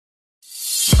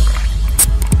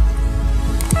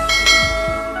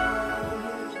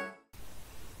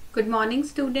Good morning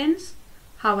students.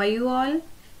 How are you all?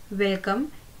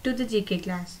 Welcome to the GK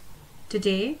class.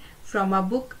 Today from our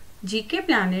book GK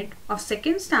Planet of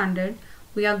 2nd standard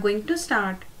we are going to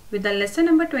start with the lesson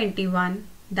number 21,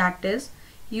 that is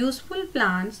useful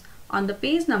plants, on the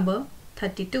page number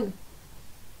 32.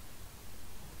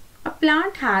 A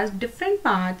plant has different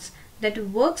parts that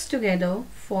works together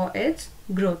for its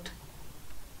growth.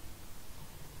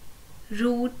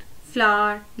 Root,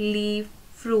 flower, leaf,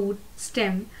 fruit,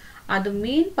 stem are the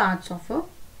main parts of a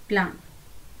plant.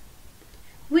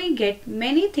 We get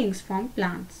many things from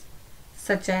plants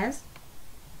such as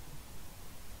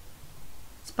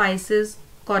spices,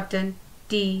 cotton,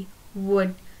 tea,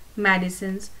 wood,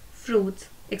 medicines, fruits,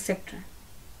 etc.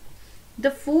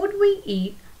 The food we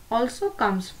eat also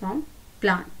comes from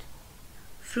plant.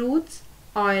 Fruits,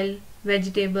 oil,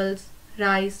 vegetables,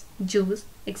 rice, juice,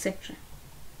 etc.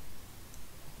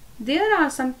 There are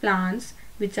some plants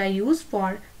which are used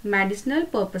for medicinal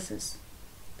purposes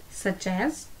such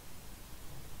as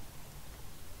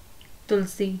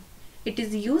tulsi. It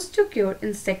is used to cure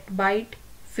insect bite,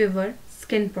 fever,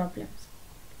 skin problems.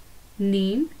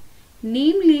 Neem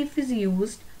leaf is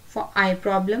used for eye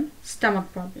problem,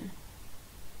 stomach problem.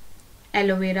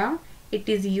 Aloe vera, it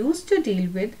is used to deal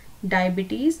with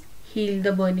diabetes, heal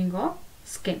the burning of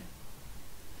skin.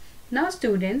 Now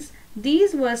students,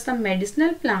 these were some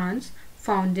medicinal plants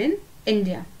found in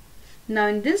India. Now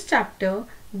in this chapter,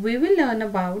 we will learn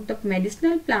about the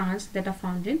medicinal plants that are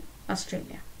found in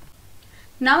Australia.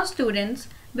 Now students,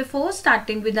 before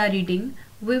starting with our reading,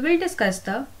 we will discuss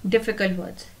the difficult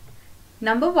words.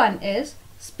 Number 1 is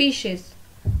species,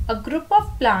 a group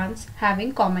of plants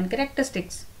having common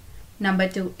characteristics. Number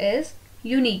 2 is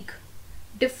unique,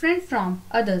 different from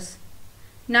others.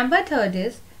 Number 3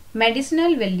 is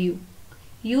medicinal value,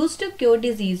 used to cure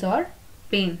disease or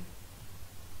pain.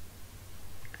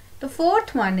 The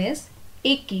 4th one is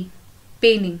achy,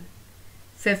 paining.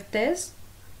 5th is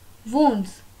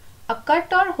wounds, a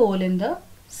cut or hole in the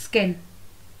skin.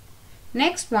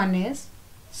 Next one is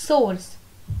sores,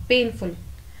 painful.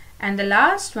 And the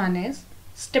last one is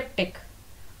styptic,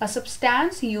 a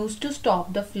substance used to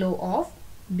stop the flow of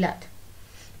blood.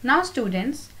 Now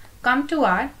students, come to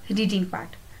our reading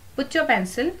part. Put your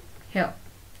pencil here.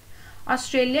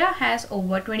 Australia has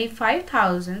over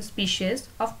 25,000 species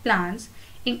of plants,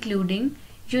 including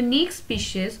unique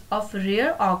species of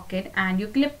rare orchid and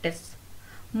eucalyptus.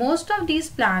 Most of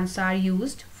these plants are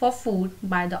used for food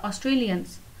by the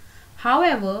Australians.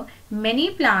 However, many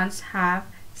plants have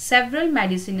several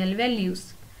medicinal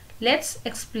values. Let's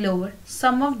explore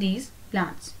some of these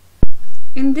plants.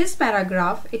 In this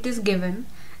paragraph, it is given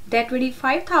that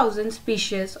 25,000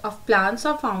 species of plants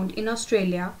are found in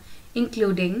Australia,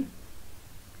 including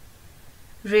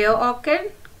rare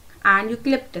orchid and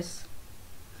eucalyptus.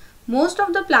 Most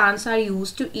of the plants are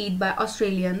used to eat by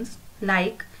Australians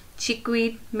like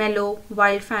chickweed, mallow,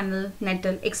 wild fennel,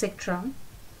 nettle, etc.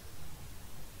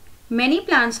 Many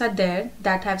plants are there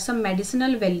that have some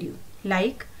medicinal value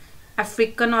like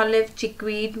African olive,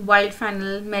 chickweed, wild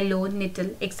fennel, mallow,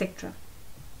 nettle, etc.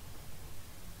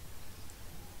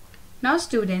 Now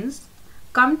students,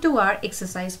 come to our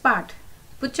exercise part.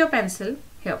 Put your pencil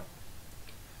here.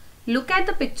 Look at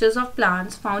the pictures of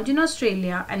plants found in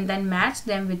Australia and then match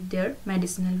them with their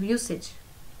medicinal usage.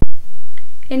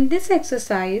 In this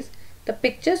exercise, the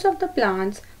pictures of the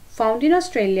plants found in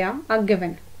Australia are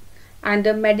given and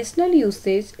the medicinal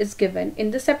usage is given in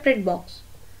the separate box.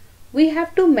 We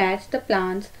have to match the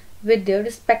plants with their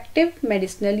respective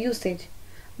medicinal usage.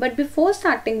 But before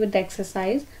starting with the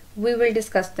exercise, we will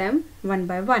discuss them one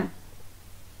by one.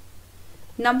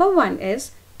 Number 1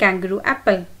 is kangaroo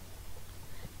apple.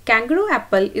 Kangaroo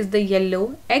apple is the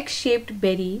yellow egg-shaped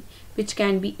berry which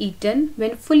can be eaten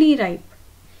when fully ripe.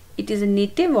 It is a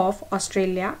native of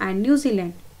Australia and New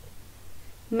Zealand.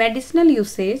 Medicinal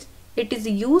usage, it is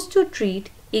used to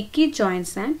treat achy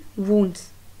joints and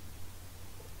wounds.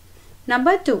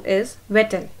 Number 2 is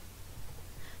wattle.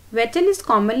 Wattle is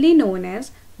commonly known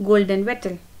as golden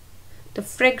wattle. The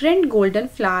fragrant golden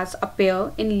flowers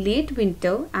appear in late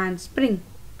winter and spring.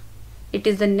 It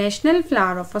is the national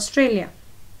flower of Australia.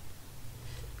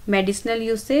 Medicinal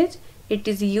usage, it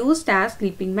is used as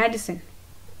sleeping medicine.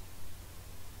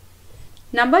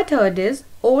 Number 3 is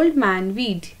old man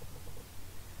weed.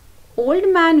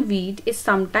 Old man weed is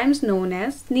sometimes known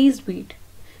as sneezeweed.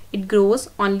 It grows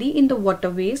only in the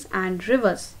waterways and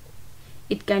rivers.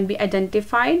 It can be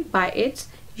identified by its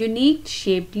unique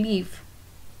shaped leaf.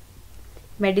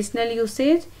 Medicinal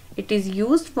usage, it is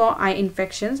used for eye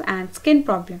infections and skin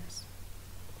problems.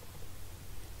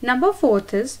 Number 4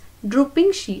 is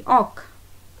drooping she oak.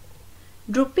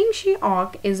 Drooping she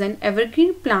oak is an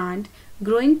evergreen plant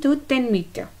growing to 10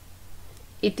 meter.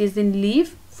 It is in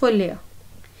leaf foliar.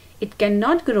 It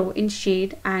cannot grow in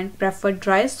shade and prefer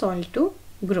dry soil to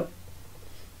grow.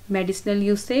 Medicinal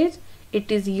usage,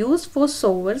 it is used for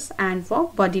sores and for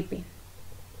body pain.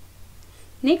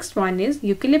 Next one is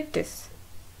eucalyptus.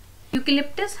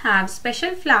 Eucalyptus have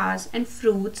special flowers and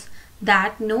fruits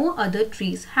that no other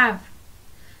trees have.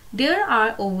 There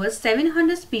are over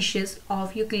 700 species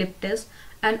of eucalyptus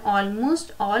and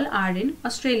almost all are in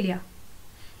Australia.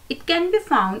 It can be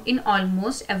found in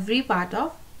almost every part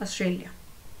of Australia.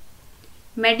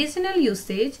 Medicinal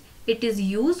usage, it is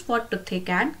used for toothache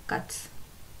and cuts.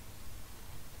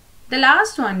 The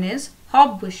last one is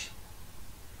hopbush.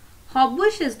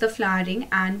 Hopbush is the flowering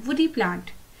and woody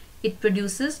plant. It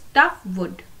produces tough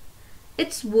wood.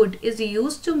 Its wood is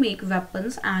used to make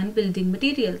weapons and building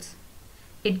materials.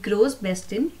 It grows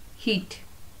best in heat.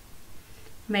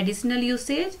 Medicinal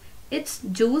usage, its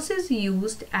juice is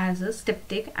used as a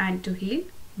styptic and to heal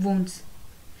wounds.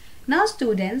 Now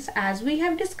students, as we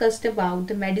have discussed about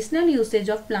the medicinal usage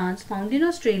of plants found in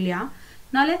Australia,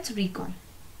 now let's recall.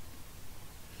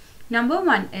 Number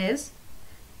 1 is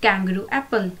kangaroo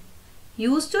apple,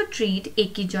 used to treat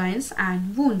achy joints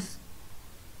and wounds.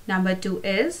 Number 2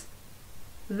 is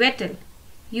wattle,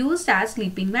 used as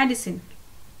sleeping medicine.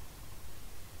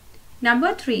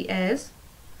 Number 3 is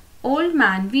old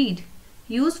man weed,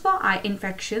 used for eye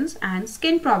infections and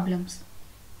skin problems.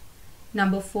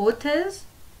 Number 4 is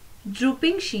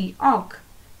drooping she oak,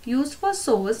 used for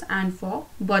sores and for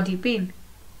body pain.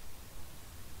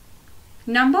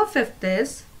 Number 5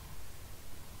 is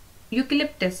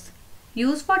eucalyptus,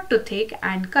 used for toothache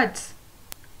and cuts.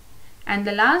 And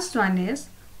the last one is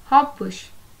hopbush.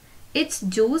 Its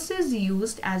juice is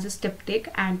used as a styptic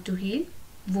and to heal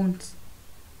wounds.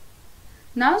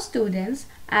 Now students,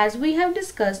 as we have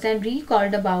discussed and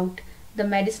recalled about the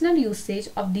medicinal usage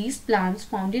of these plants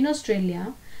found in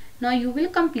Australia, now you will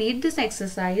complete this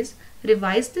exercise,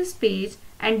 revise this page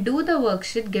and do the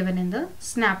worksheet given in the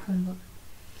SNAP homework.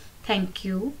 Thank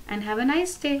you and have a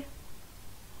nice day.